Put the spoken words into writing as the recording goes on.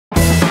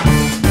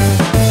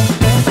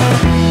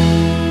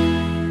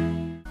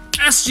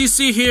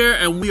SGC here,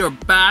 and we are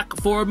back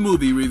for a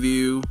movie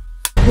review.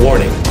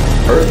 Warning,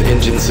 Earth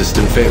engine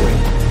system failing.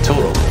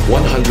 Total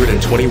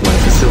 121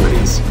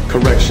 facilities.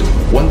 Correction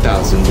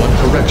 1,001.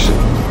 Correction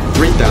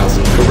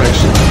 3,000.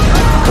 Correction.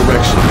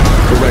 Correction.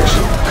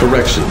 Correction.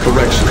 Correction.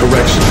 Correction.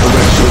 Correction.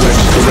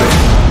 Correction.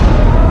 Correction.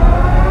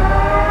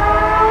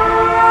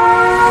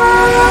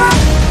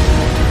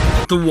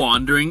 The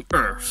Wandering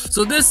Earth.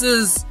 So this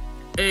is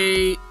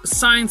a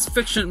science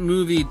fiction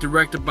movie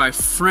directed by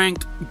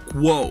Frant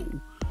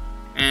Gwo,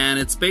 and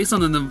it's based on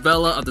the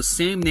novella of the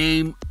same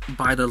name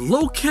by the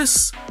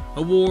Locus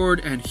Award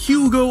and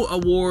Hugo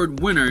Award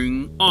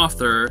winning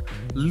author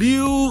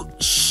Liu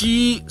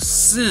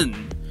Cixin,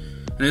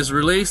 and is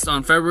released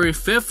on February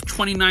 5th,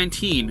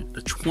 2019,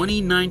 the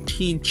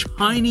 2019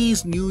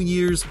 Chinese New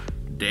Year's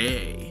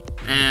Day.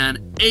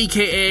 And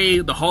AKA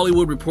The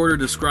Hollywood Reporter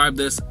described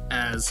this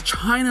as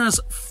China's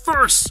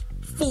first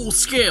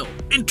full-scale,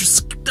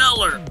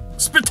 interstellar,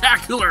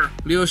 spectacular.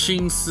 Liu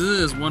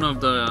Cixin is one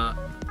of the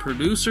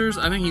producers.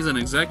 I think he's an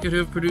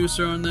executive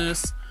producer on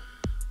this.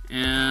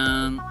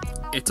 And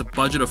it's a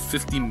budget of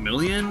 50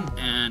 million,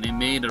 and it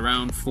made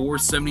around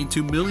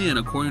 472 million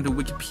according to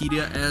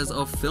Wikipedia as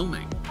of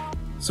filming.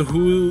 So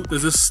who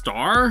does this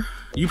star?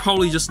 You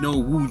probably just know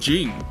Wu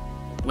Jing,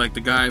 like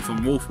the guy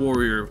from Wolf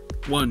Warrior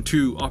 1,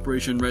 2,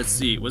 Operation Red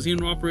Sea. Was he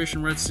in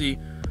Operation Red Sea?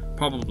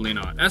 Probably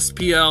not.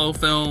 SPL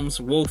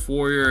films, Wolf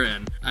Warrior,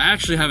 and I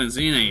actually haven't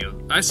seen any of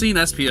them. I've seen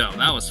SPL,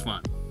 that was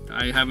fun.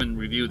 I haven't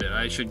reviewed it.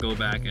 I should go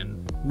back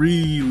and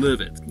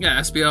relive it. Yeah,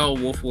 SPL,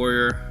 Wolf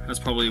Warrior, that's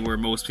probably where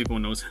most people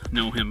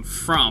know him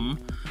from.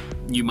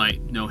 You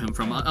might know him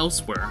from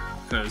elsewhere,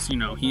 because, you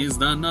know, he has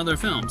done other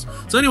films.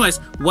 So anyways,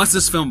 what's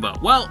this film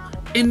about? Well,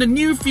 in the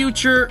near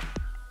future,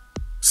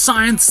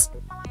 science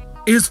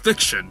is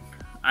fiction.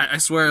 I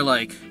swear,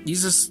 like, you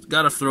just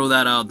gotta throw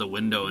that out the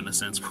window in a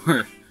sense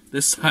where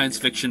this science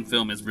fiction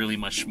film is really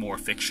much more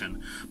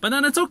fiction. But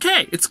then it's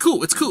okay. It's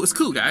cool. It's cool. It's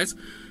cool, guys.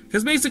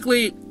 Because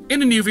basically, in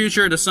the near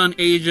future, the sun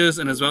ages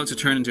and is about to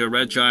turn into a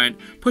red giant,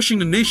 pushing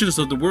the nations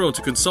of the world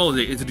to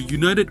consolidate into the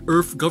United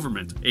Earth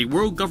Government, a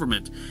world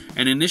government,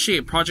 and initiate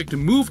a project to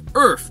move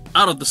Earth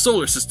out of the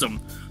solar system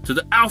to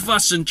the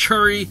Alpha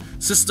Centauri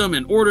system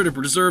in order to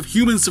preserve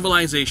human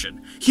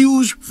civilization.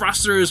 Huge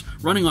thrusters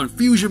running on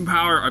fusion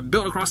power are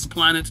built across the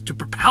planet to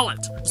propel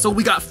it. So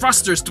we got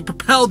thrusters to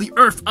propel the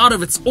Earth out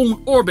of its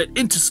own orbit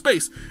into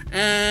space,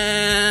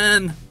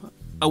 and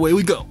away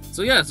we go.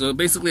 So yeah, so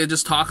basically it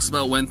just talks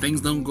about when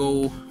things don't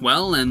go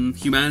well and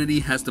humanity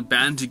has to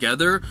band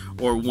together,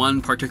 or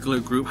one particular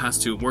group has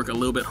to work a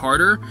little bit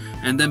harder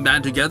and then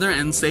band together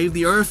and save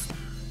the Earth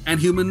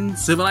and human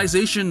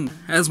civilization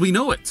as we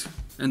know it.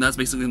 And that's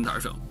basically the entire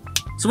film.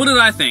 So what did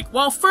I think?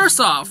 Well, first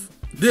off,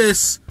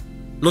 this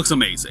looks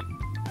amazing.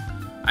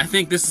 I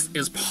think this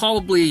is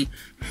probably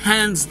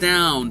hands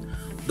down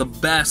the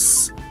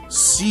best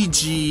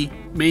CG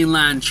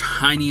mainland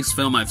Chinese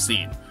film I've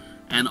seen.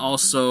 And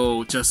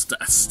also just the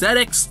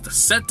aesthetics, the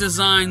set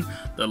design,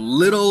 the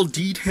little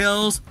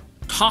details,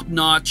 top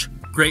notch,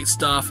 great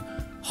stuff.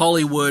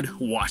 Hollywood,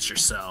 watch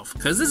yourself.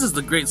 Because this is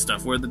the great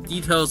stuff where the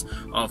details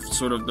of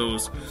sort of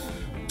those,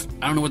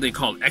 I don't know what they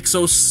call it,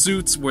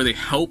 exosuits where they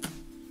help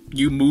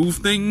you move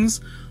things.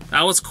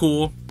 That was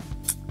cool.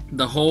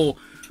 The whole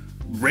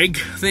rig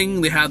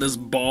thing, they had this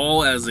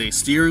ball as a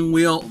steering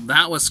wheel.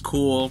 That was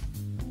cool.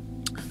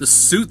 The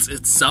suits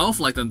itself,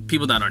 like the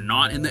people that are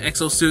not in the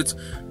exosuits,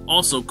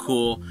 also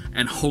cool.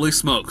 And holy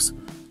smokes,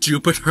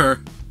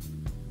 Jupiter.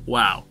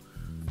 Wow.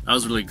 That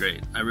was really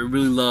great. I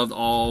really loved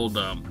all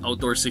the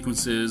outdoor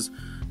sequences.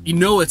 You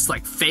know it's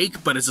like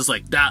fake, but it's just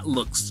like, that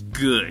looks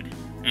good.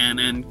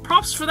 And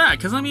props for that,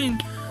 because I mean,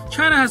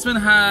 China has been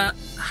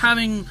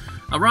having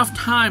a rough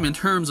time in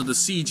terms of the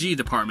CG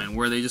department,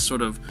 where they just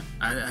sort of,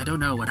 I don't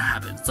know what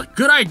happened. It's like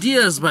good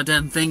ideas, but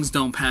then things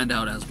don't pan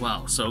out as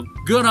well. So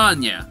good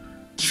on ya,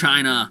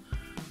 China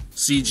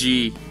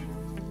CG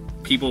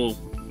people,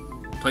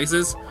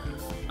 places.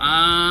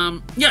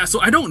 Yeah,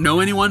 so I don't know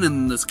anyone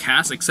in this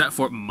cast except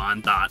for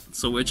Man-tat,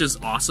 so which is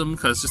awesome,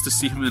 because just to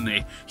see him in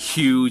a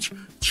huge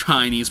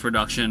Chinese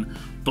production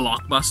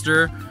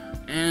blockbuster.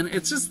 And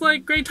it's just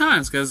like great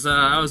times, because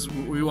I was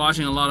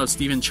rewatching a lot of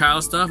Stephen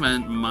Chow stuff,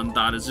 and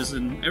Man-tat is just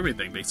in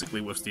everything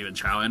basically with Stephen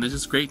Chow, and it's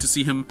just great to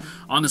see him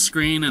on the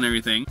screen and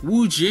everything.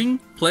 Wu Jing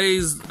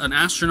plays an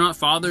astronaut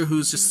father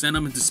who's just sent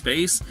him into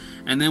space,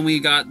 and then we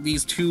got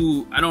these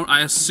two.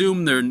 I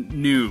assume they're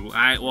new.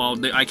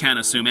 I can't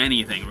assume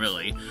anything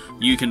really.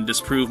 You can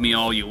disprove me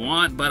all you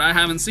want, but I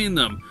haven't seen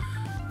them.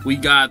 We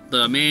got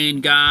the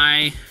main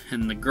guy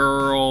and the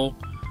girl.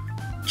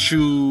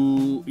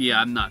 Yeah,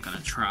 I'm not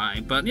gonna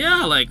try, but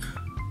yeah, like,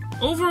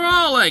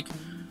 overall, like,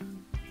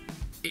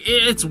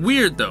 it's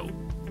weird though.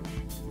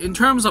 In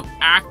terms of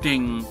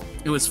acting,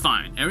 it was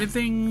fine.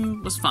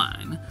 Everything was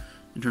fine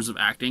in terms of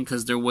acting,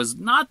 because there was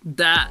not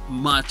that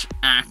much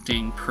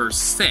acting per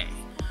se.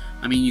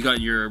 I mean, you got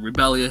your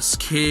rebellious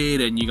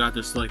kid, and you got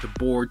this, like, a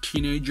bored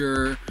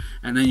teenager,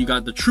 and then you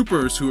got the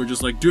troopers who are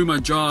just, like, doing my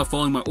job,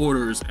 following my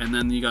orders, and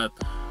then you got,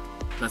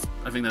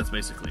 I think that's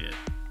basically it.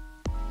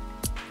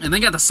 And then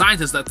got the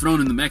scientists that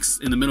thrown in the mix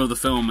in the middle of the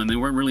film, and they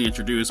weren't really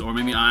introduced, or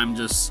maybe I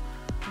missed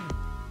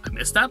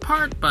that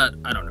part, but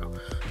I don't know.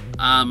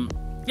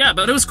 Yeah,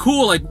 but it was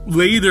cool, like,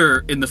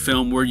 later in the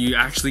film where you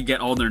actually get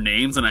all their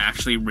names, and I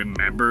actually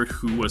remembered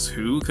who was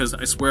who, because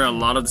I swear a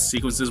lot of the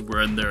sequences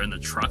were in there in the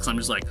trucks. I'm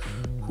just like,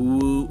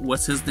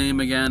 what's his name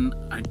again?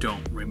 I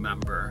don't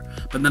remember.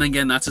 But then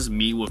again, that's just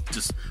me with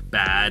just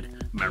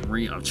bad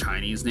memory of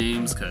Chinese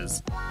names,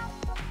 because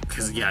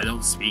yeah, I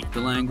don't speak the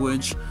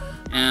language.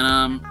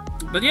 And,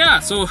 but yeah,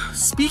 so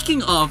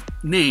speaking of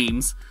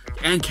names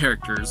and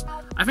characters,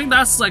 I think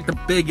that's like the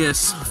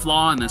biggest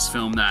flaw in this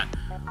film, that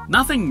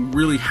nothing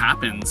really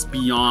happens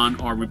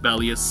beyond our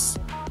rebellious,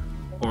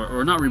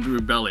 or not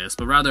rebellious,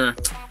 but rather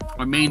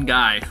our main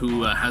guy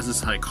who has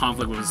this like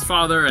conflict with his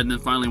father, and then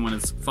finally when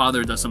his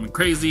father does something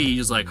crazy, he's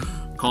just like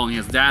calling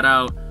his dad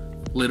out,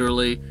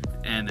 literally,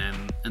 and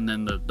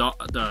then the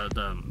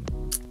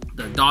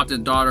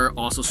adopted daughter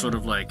also sort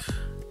of like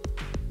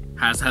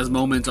has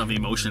moments of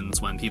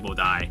emotions when people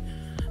die,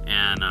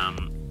 and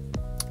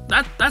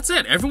that's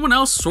it. Everyone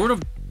else sort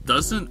of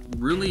doesn't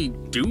really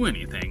do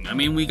anything. I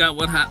mean, we got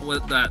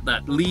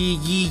that Li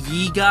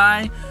Yi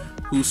guy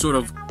who sort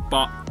of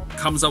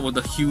comes up with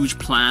a huge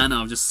plan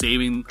of just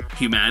saving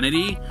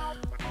humanity,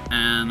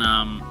 and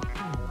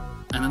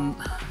then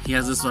he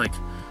has this like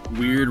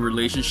weird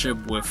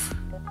relationship with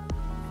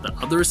the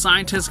other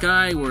scientist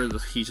guy, where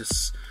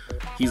he's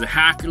a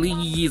hacker. Li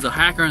Yi's a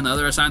hacker, and the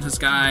other scientist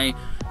guy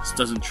just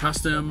doesn't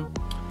trust him.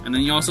 And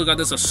then you also got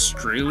this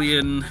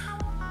Australian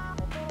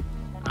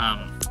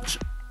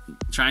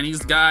Chinese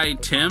guy,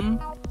 Tim.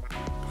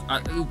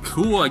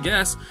 Cool, I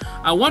guess.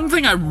 One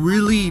thing I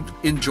really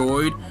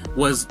enjoyed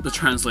was the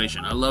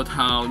translation. I loved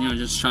how,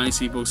 just Chinese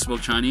people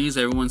spoke Chinese,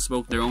 everyone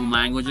spoke their own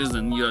languages,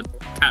 and you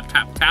tap,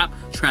 tap, tap,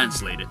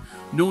 translate it.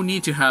 No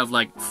need to have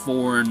like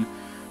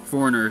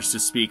foreigners to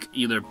speak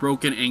either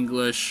broken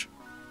English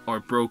or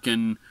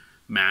broken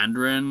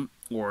Mandarin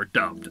or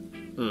dubbed.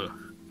 Ugh.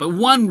 But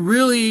one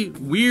really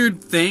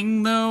weird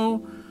thing,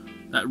 though,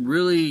 that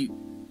really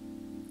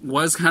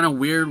was kind of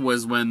weird,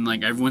 was when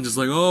like everyone's just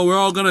like, oh, we're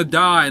all gonna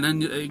die, and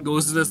then it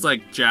goes to this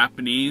like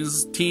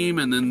Japanese team,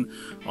 and then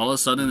all of a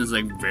sudden it's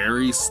like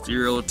very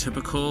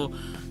stereotypical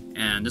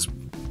and just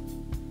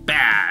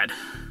bad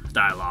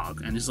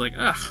dialogue, and just like,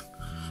 ugh.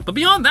 But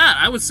beyond that,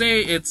 I would say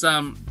it's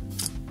the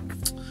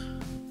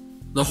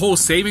whole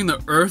saving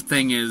the Earth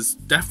thing is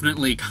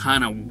definitely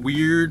kind of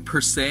weird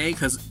per se,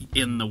 because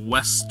in the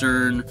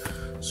Western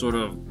sort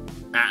of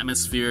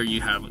atmosphere, you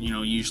have,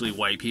 usually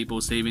white people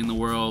saving the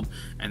world,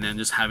 and then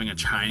just having a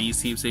Chinese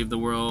team save the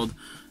world,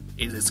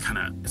 it's kind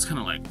of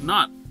like,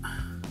 not,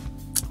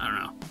 I don't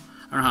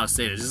know how to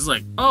say it. It's just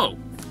like, oh,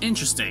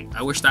 interesting.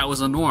 I wish that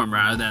was a norm,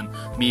 rather than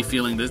me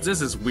feeling this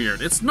is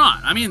weird. It's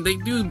not. I mean, they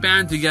do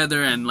band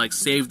together and like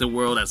save the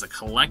world as a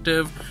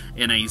collective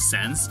in a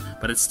sense,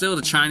 but it's still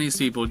the Chinese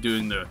people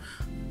doing the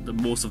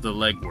most of the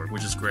legwork,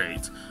 which is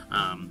great.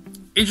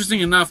 Interesting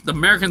enough, the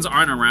Americans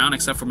aren't around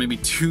except for maybe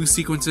 2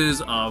 sequences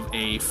of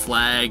a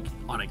flag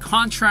on a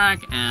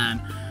contract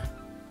and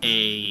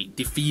a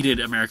defeated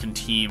American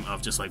team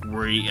of just like,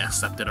 we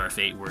accepted our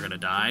fate, we're gonna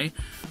die.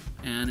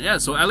 And yeah,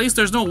 so at least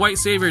there's no white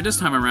savior this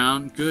time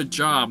around. Good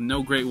job.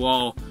 No Great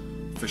Wall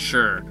for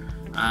sure.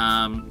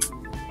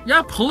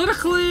 Yeah,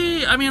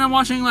 politically, I mean, I'm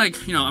watching like,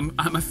 I'm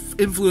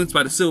influenced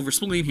by the Silver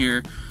Spleen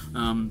here.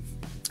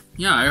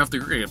 Yeah, I have to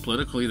agree.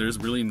 Politically, there's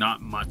really not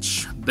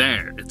much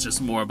there. It's just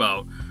more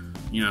about,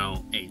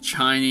 a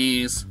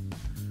Chinese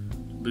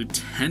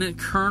lieutenant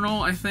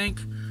colonel, I think,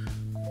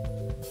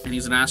 and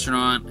he's an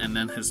astronaut, and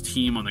then his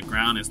team on the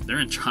ground they're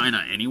in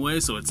China anyway,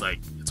 so it's like,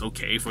 it's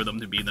okay for them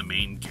to be the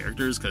main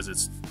characters, because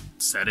it's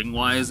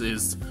setting-wise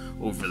is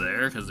over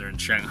there, because they're in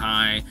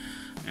Shanghai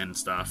and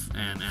stuff,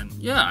 and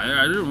yeah,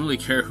 I didn't really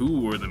care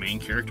who were the main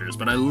characters,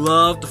 but I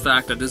love the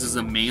fact that this is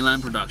a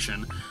mainland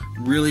production,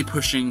 really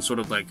pushing sort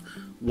of like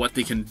what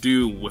they can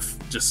do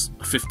with just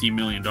 $50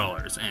 million,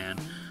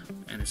 and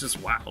it's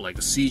just wow. Like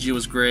the CG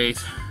was great,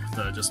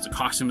 the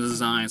costume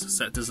designs, the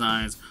set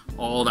designs,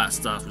 all that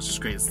stuff was just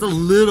great. It's the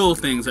little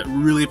things that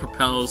really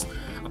propels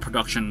a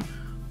production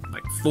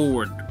like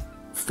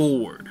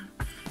forward.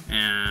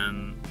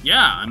 And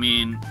yeah, I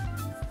mean,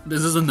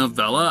 this is a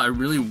novella. I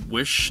really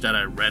wish that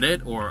I read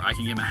it, or I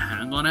can get my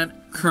hands on it.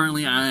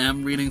 Currently, I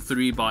am reading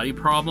 3 Body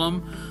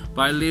Problem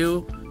by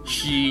Liu,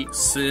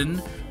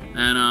 Cixin,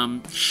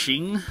 and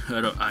Xing.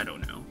 I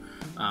don't know.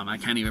 I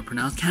can't even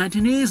pronounce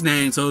Cantonese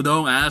names, so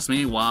don't ask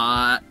me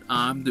what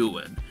I'm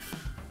doing.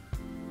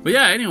 But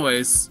yeah,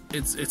 anyways,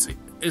 it's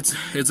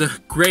a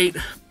great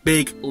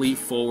big leap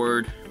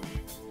forward,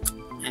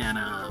 and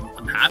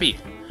I'm happy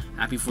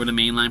for the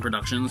mainline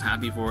productions,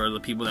 happy for the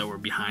people that were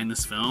behind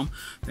this film.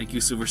 Thank you,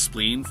 Silver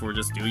Spleen, for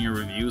just doing your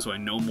review, so I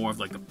know more of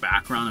like the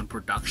background and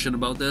production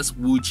about this.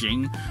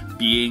 Jing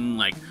being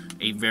like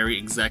a very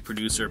exec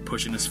producer,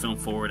 pushing this film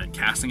forward and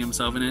casting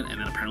himself in it, and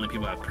then apparently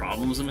people have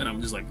problems with it.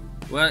 I'm just like,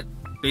 what?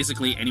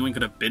 Basically, anyone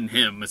could have been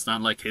him. It's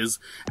not like his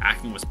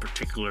acting was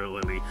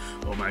particularly,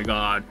 oh my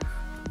god,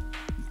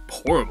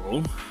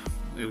 horrible.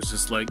 it was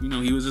just like, you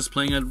know, he was just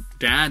playing a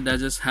dad that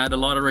just had a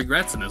lot of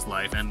regrets in his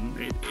life, and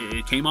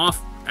it came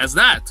off as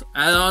that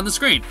on the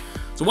screen.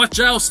 So what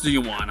else do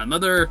you want?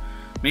 Another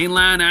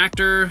mainland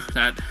actor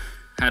that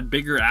had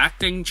bigger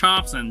acting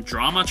chops and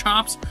drama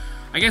chops?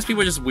 I guess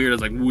people are just weird as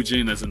like Wu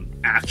Jin as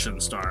an action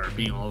star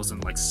being all of a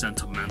sudden like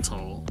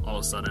sentimental all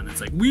of a sudden.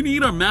 It's like, we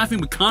need our Matthew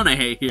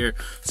McConaughey here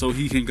so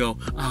he can go,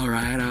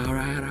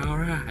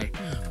 alright,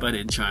 but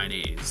in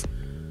Chinese.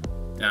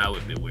 That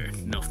would be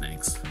weird. No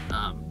thanks.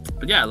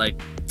 But yeah, like,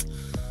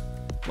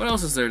 what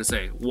else is there to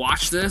say?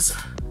 Watch this.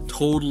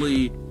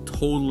 Totally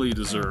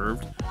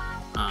deserved.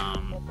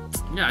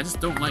 Yeah, I just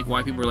don't like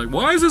why people are like,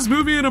 why is this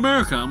movie in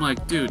America? I'm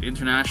like, dude,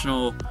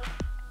 international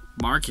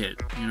market,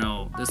 you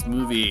know, this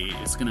movie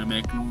is gonna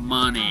make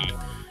money,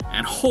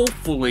 and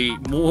hopefully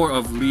more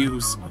of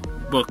Liu's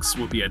books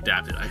will be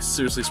adapted. I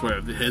seriously swear,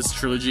 if his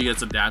trilogy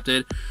gets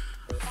adapted,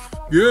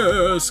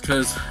 yes,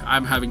 because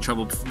I'm having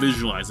trouble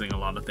visualizing a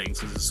lot of things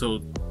because it's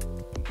so,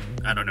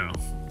 I don't know,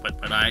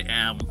 but I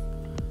am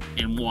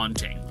in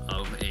wanting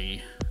of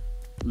a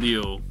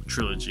Liu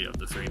trilogy of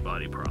the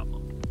three-body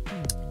problem.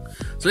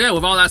 So yeah,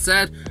 with all that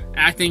said,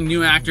 acting,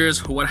 new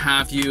actors, what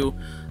have you.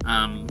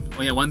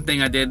 Oh yeah, one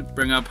thing I did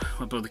bring up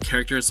about the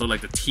characters, so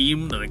like the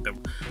team, like the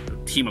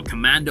team of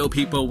commando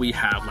people, we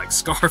have like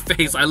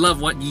Scarface. I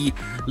love what Li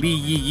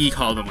Yi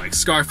called them, like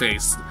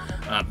Scarface,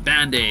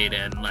 Band-Aid,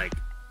 and like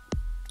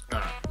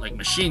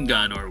Machine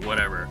Gun or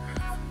whatever.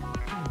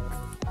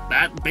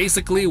 That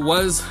basically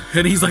was,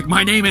 and he's like,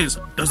 my name is,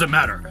 doesn't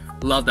matter.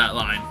 Love that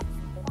line.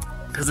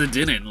 Because it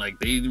didn't, like,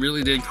 they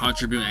really didn't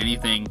contribute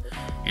anything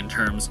in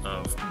terms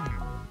of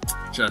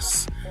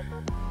just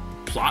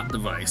plot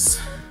device.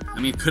 I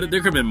mean, there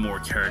could have been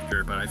more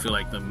character, but I feel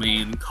like the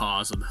main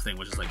cause of the thing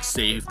was just like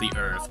save the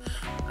Earth.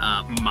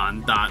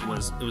 Man-tat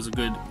was a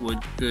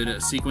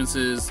good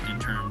sequences in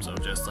terms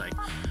of just like,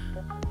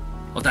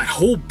 well, that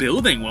whole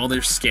building while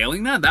they're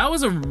scaling that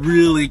was a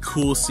really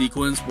cool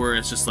sequence where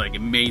it's just like it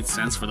made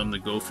sense for them to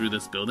go through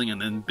this building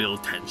and then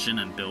build tension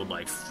and build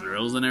like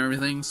thrills and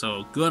everything.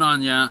 So good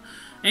on ya.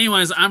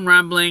 Anyways, I'm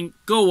rambling.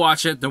 Go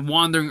watch it. The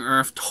Wandering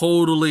Earth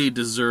totally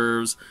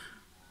deserves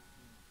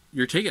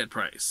your ticket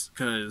price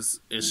because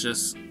it's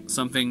just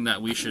something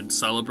that we should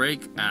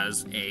celebrate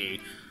as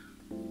a,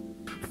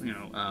 you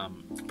know,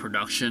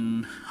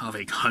 production of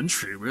a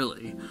country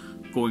really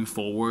going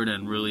forward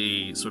and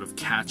really sort of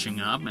catching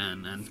up.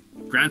 And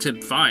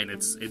granted, fine,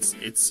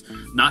 it's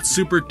not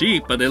super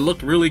deep, but it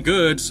looked really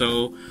good,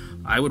 so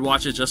I would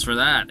watch it just for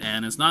that.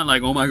 And it's not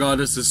like, oh my god,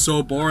 this is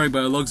so boring,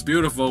 but it looks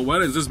beautiful,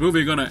 when is this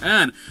movie gonna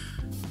end?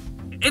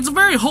 It's a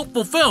very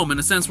hopeful film in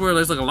a sense where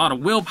there's like a lot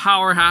of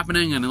willpower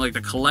happening and like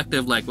the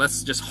collective, like,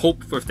 let's just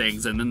hope for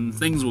things and then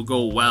things will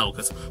go well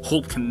because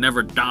hope can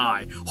never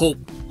die. Hope.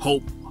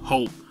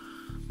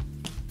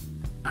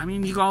 I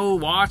mean, you go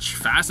watch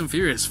Fast and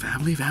Furious.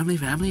 Family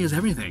is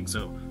everything.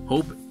 So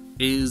hope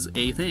is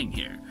a thing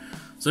here.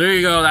 So there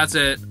you go. That's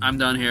it. I'm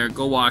done here.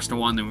 Go watch The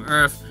Wandering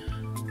Earth.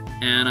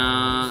 And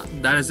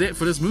that is it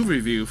for this movie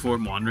review for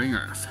Wandering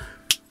Earth.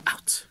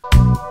 Out.